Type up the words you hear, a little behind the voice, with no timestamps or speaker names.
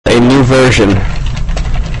new version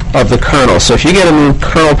of the kernel. So if you get a new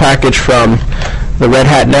kernel package from the Red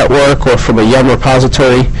Hat network or from a Yum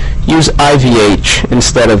repository, use IVH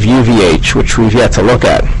instead of UVH, which we've yet to look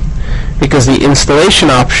at, because the installation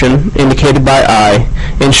option indicated by I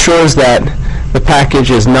ensures that the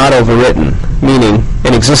package is not overwritten, meaning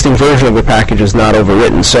an existing version of the package is not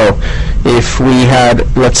overwritten. So if we had,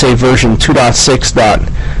 let's say, version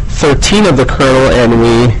 2.6.13 of the kernel and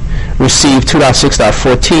we receive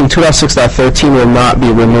 2.6.14, 2.6.13 will not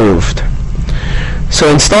be removed. So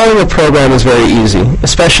installing a program is very easy,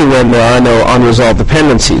 especially when there are no unresolved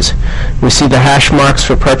dependencies. We see the hash marks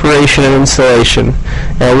for preparation and installation,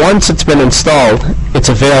 and once it's been installed, it's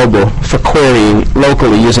available for querying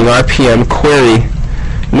locally using RPM query.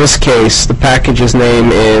 In this case, the package's name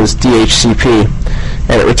is DHCP,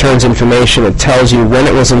 and it returns information. It tells you when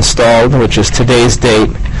it was installed, which is today's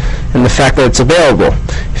date, and the fact that it's available.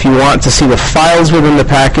 If you want to see the files within the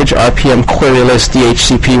package, RPM query list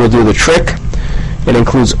DHCP will do the trick. It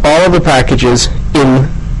includes all of the packages or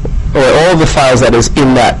all of the files that is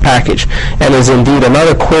in that package, and is indeed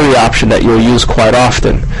another query option that you'll use quite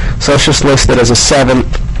often. So let's just list it as a 7th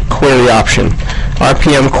query option.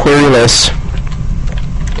 RPM query list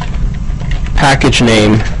package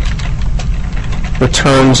name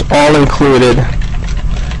returns all included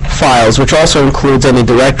files, which also includes any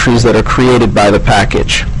directories that are created by the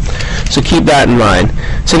package. So keep that in mind.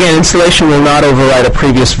 So again, installation will not overwrite a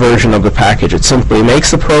previous version of the package. It simply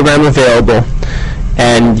makes the program available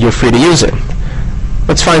and you're free to use it.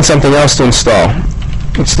 Let's find something else to install.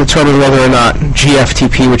 Let's determine whether or not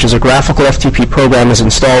GFTP, which is a graphical FTP program, is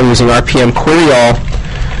installed using RPM query all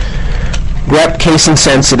grep case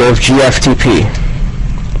insensitive GFTP.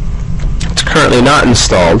 It's currently not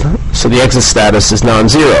installed, so the exit status is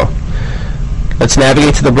non-zero. Let's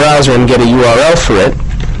navigate to the browser and get a URL for it.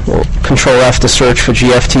 We'll Control F to search for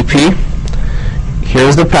GFTP.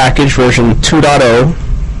 Here's the package, version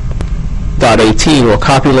 2.0.18. We'll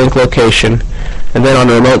copy link location, and then on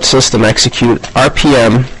the remote system execute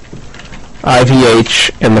RPM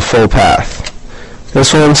IVH and the full path.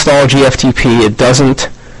 This will install GFTP. It doesn't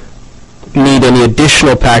need any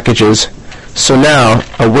additional packages. So now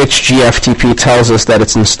a which GFTP tells us that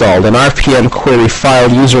it's installed. An RPM query file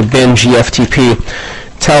user bin GFTP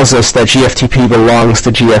tells us that GFTP belongs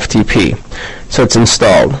to GFTP. So it's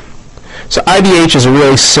installed. So IVH is a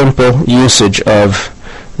really simple usage of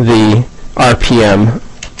the RPM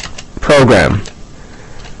program.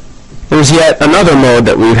 There's yet another mode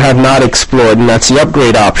that we have not explored, and that's the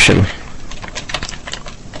upgrade option.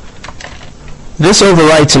 This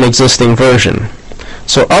overwrites an existing version.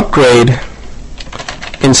 So upgrade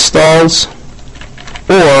installs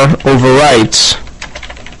or overwrites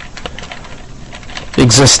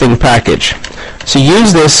existing package. So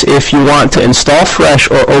use this if you want to install fresh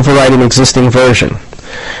or overwrite an existing version.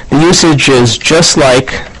 The usage is just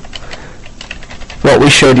like what we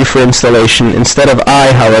showed you for installation. Instead of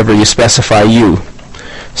I, however, you specify U.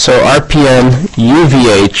 So RPM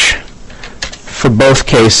UVH for both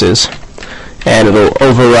cases, and it'll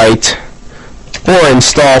overwrite or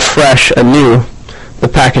install fresh anew the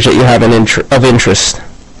package that you have of interest.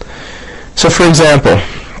 So for example,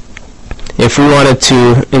 if we wanted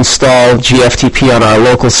to install GFTP on our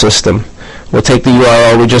local system, we'll take the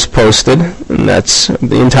URL we just posted, and that's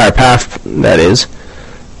the entire path, that is.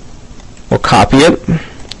 We'll copy it,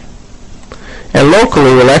 and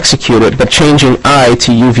locally we'll execute it, but changing I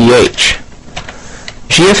to UVH.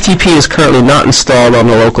 GFTP is currently not installed on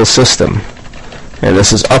the local system, and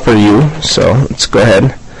this is upper U, so let's go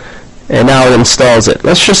ahead. And now it installs it.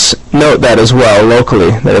 Let's just note that as well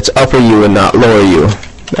locally, that it's upper U and not lower U.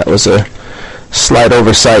 That was a slight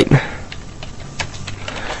oversight.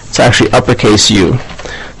 It's actually uppercase U.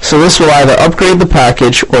 So this will either upgrade the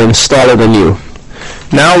package or install it anew.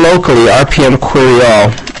 Now locally, RPM query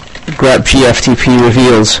all grep GFTP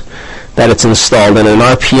reveals that it's installed, and in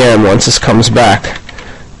RPM, once this comes back,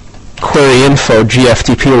 query info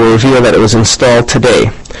GFTP will reveal that it was installed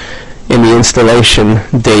today in the installation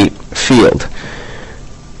date field.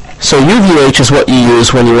 So UVH is what you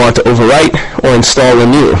use when you want to overwrite or install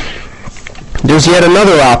anew. There's yet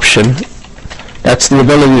another option. That's the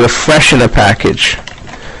ability to freshen a package.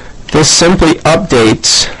 This simply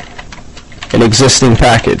updates an existing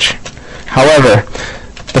package. However,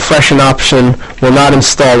 the freshen option will not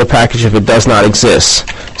install the package if it does not exist.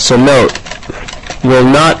 So note, will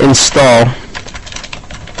not install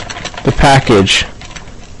the package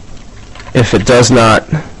if it does not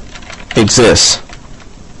exist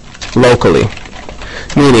locally,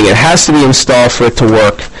 meaning it has to be installed for it to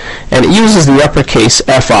work, and it uses the uppercase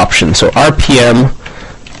F option. So RPM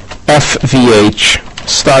FVH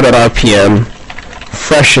start.rpm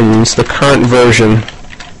freshens the current version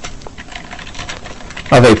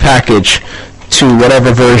of a package to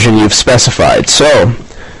whatever version you've specified. So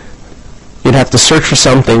you'd have to search for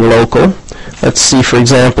something local. Let's see, for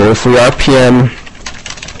example, if we rpm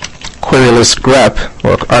query list grep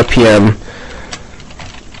or rpm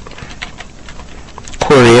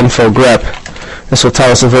query info grep, this will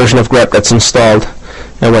tell us the version of grep that's installed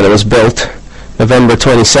and when it was built, November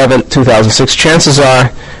 27, 2006. Chances are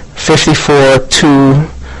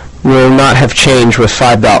 54.2 will not have changed with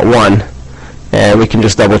 5.1, and we can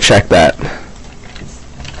just double check that.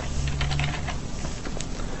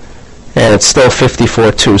 And it's still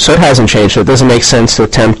 54.2, so it hasn't changed, so it doesn't make sense to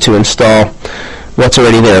attempt to install what's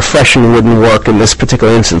already there. Freshen wouldn't work in this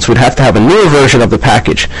particular instance. We'd have to have a newer version of the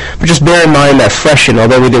package. But just bear in mind that freshen,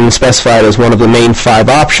 although we didn't specify it as one of the main 5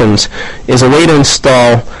 options, is a way to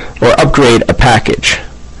install or upgrade a package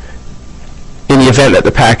in the event that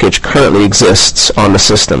the package currently exists on the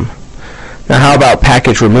system. Now how about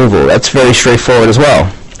package removal? That's very straightforward as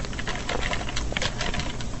well.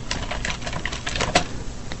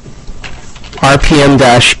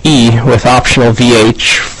 rpm-e with optional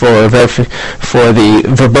VH for the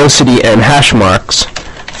verbosity and hash marks,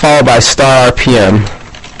 followed by *rpm,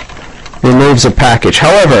 removes a package.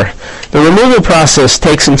 However, the removal process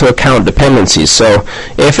takes into account dependencies, so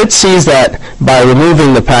if it sees that by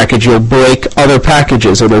removing the package you'll break other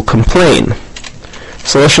packages, it will complain.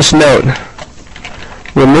 So let's just note,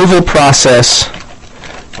 removal process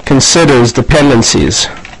considers dependencies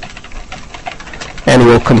and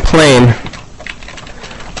will complain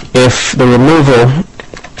if the removal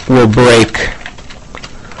will break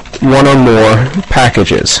one or more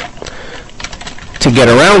packages. To get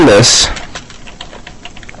around this,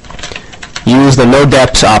 use the no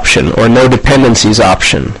deps option or no dependencies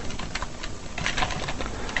option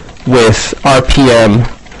with rpm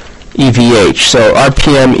evh. So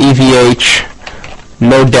rpm evh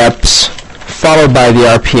no deps followed by the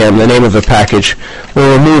rpm, the name of the package,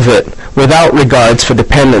 will remove it without regards for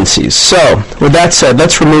dependencies. So, with that said,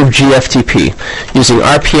 let's remove GFTP using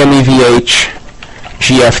rpm evh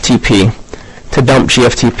GFTP to dump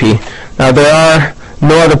GFTP. Now there are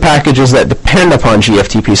no other packages that depend upon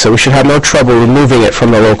GFTP, so we should have no trouble removing it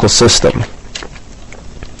from the local system.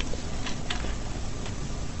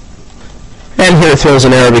 And here it throws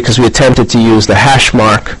an error because we attempted to use the hash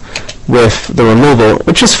mark with the removal,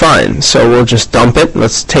 which is fine. So we'll just dump it.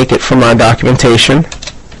 Let's take it from our documentation.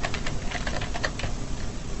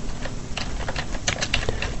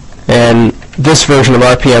 And this version of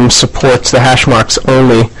RPM supports the hash marks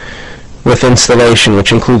only with installation,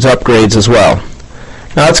 which includes upgrades as well.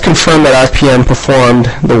 Now let's confirm that RPM performed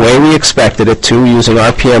the way we expected it to using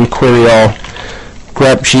RPM query all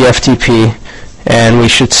grep GFTP, and we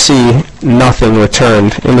should see nothing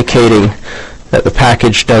returned, indicating that the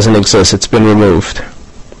package doesn't exist. It's been removed.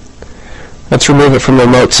 Let's remove it from the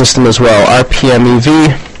remote system as well. RPM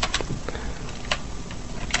EV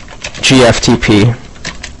GFTP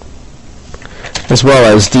as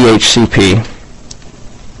well as DHCP.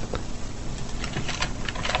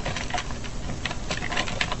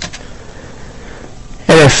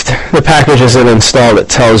 And if the package isn't installed, it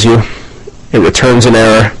tells you, it returns an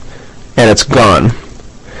error, and it's gone.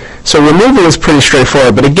 So removal is pretty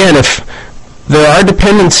straightforward, but again, if there are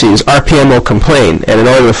dependencies, RPM will complain, and in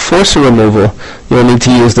order to force a removal, you'll need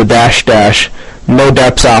to use the -- no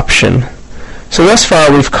deps option. So thus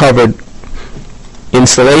far we've covered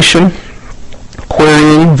installation,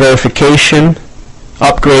 querying, verification,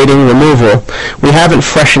 upgrading, removal. We haven't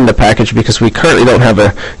freshened the package because we currently don't have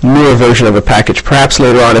a newer version of a package. Perhaps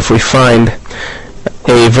later on, if we find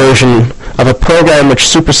a version of a program which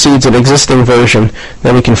supersedes an existing version,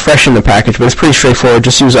 then we can freshen the package, but it's pretty straightforward.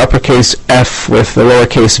 Just use uppercase F with the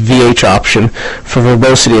lowercase VH option for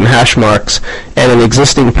verbosity and hash marks, and an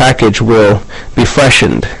existing package will be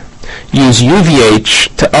freshened. Use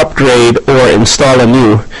UVH to upgrade or install a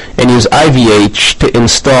new, and use IVH to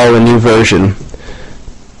install a new version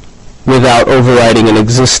without overriding an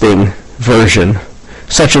existing version,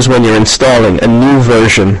 such as when you're installing a new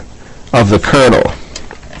version of the kernel.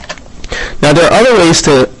 Now there are other ways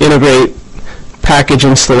to integrate package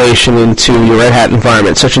installation into your Red Hat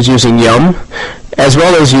environment, such as using Yum, as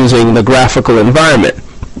well as using the graphical environment.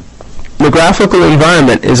 The graphical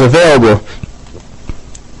environment is available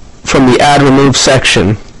from the Add Remove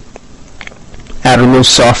section, Add Remove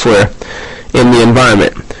software in the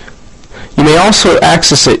environment. You may also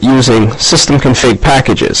access it using system config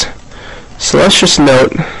packages. So let's just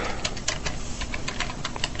note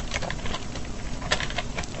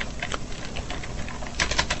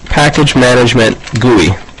package management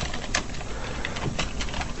GUI.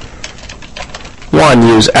 One,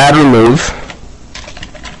 use add remove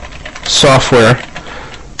software,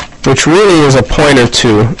 which really is a pointer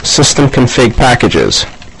to system config packages.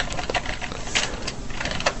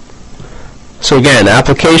 So again,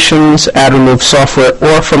 applications, add remove software,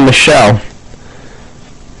 or from the shell,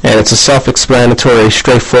 and it's a self-explanatory,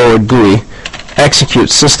 straightforward GUI, execute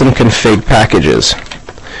system config packages,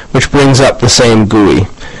 which brings up the same GUI.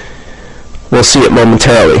 We'll see it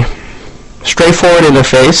momentarily. Straightforward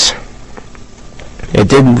interface. It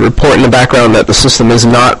did report in the background that the system is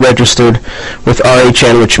not registered with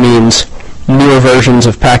RHN, which means newer versions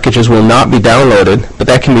of packages will not be downloaded, but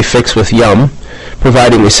that can be fixed with yum,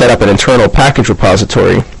 providing we set up an internal package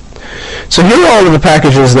repository. So here are all of the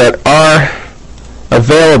packages that are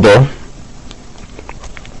available.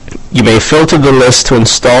 You may filter the list to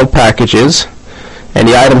installed packages, and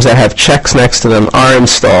the items that have checks next to them are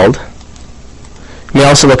installed. You may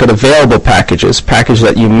also look at available packages, packages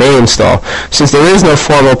that you may install. Since there is no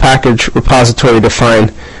formal package repository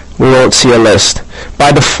defined, we won't see a list.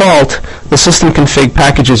 By default, the system config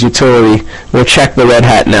packages utility will check the Red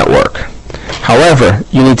Hat network. However,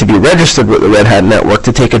 you need to be registered with the Red Hat network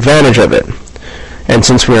to take advantage of it. And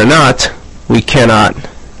since we are not, we cannot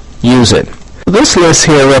use it. This list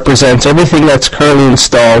here represents everything that's currently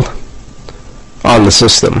installed on the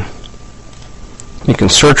system. You can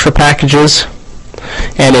search for packages,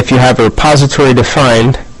 and if you have a repository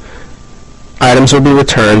defined, items will be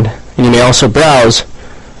returned, and you may also browse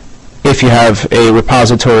if you have a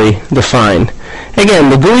repository defined. Again,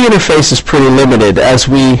 the GUI interface is pretty limited, as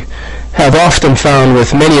we have often found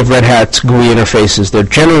with many of Red Hat's GUI interfaces. They're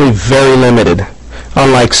generally very limited,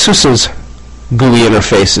 unlike SUSE's GUI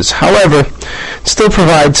interfaces. However, it still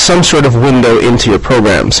provides some sort of window into your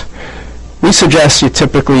programs. We suggest you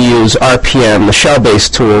typically use RPM, the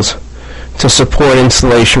shell-based tools, to support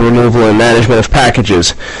installation, removal, and management of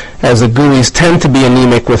packages, as the GUIs tend to be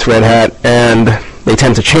anemic with Red Hat, and they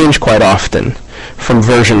tend to change quite often from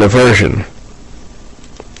version to version.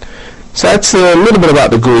 So that's a little bit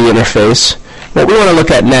about the GUI interface. What we want to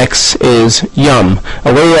look at next is yum,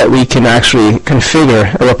 a way that we can actually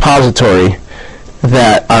configure a repository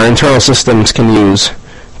that our internal systems can use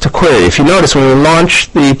to query. If you notice, when we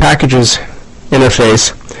launch the packages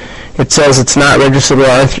interface, it says it's not registered with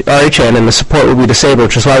RHN and the support will be disabled,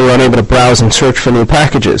 which is why we're unable to browse and search for new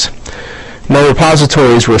packages. No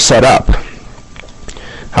repositories were set up.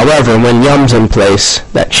 However, when yum's in place,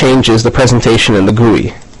 that changes the presentation in the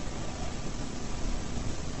GUI.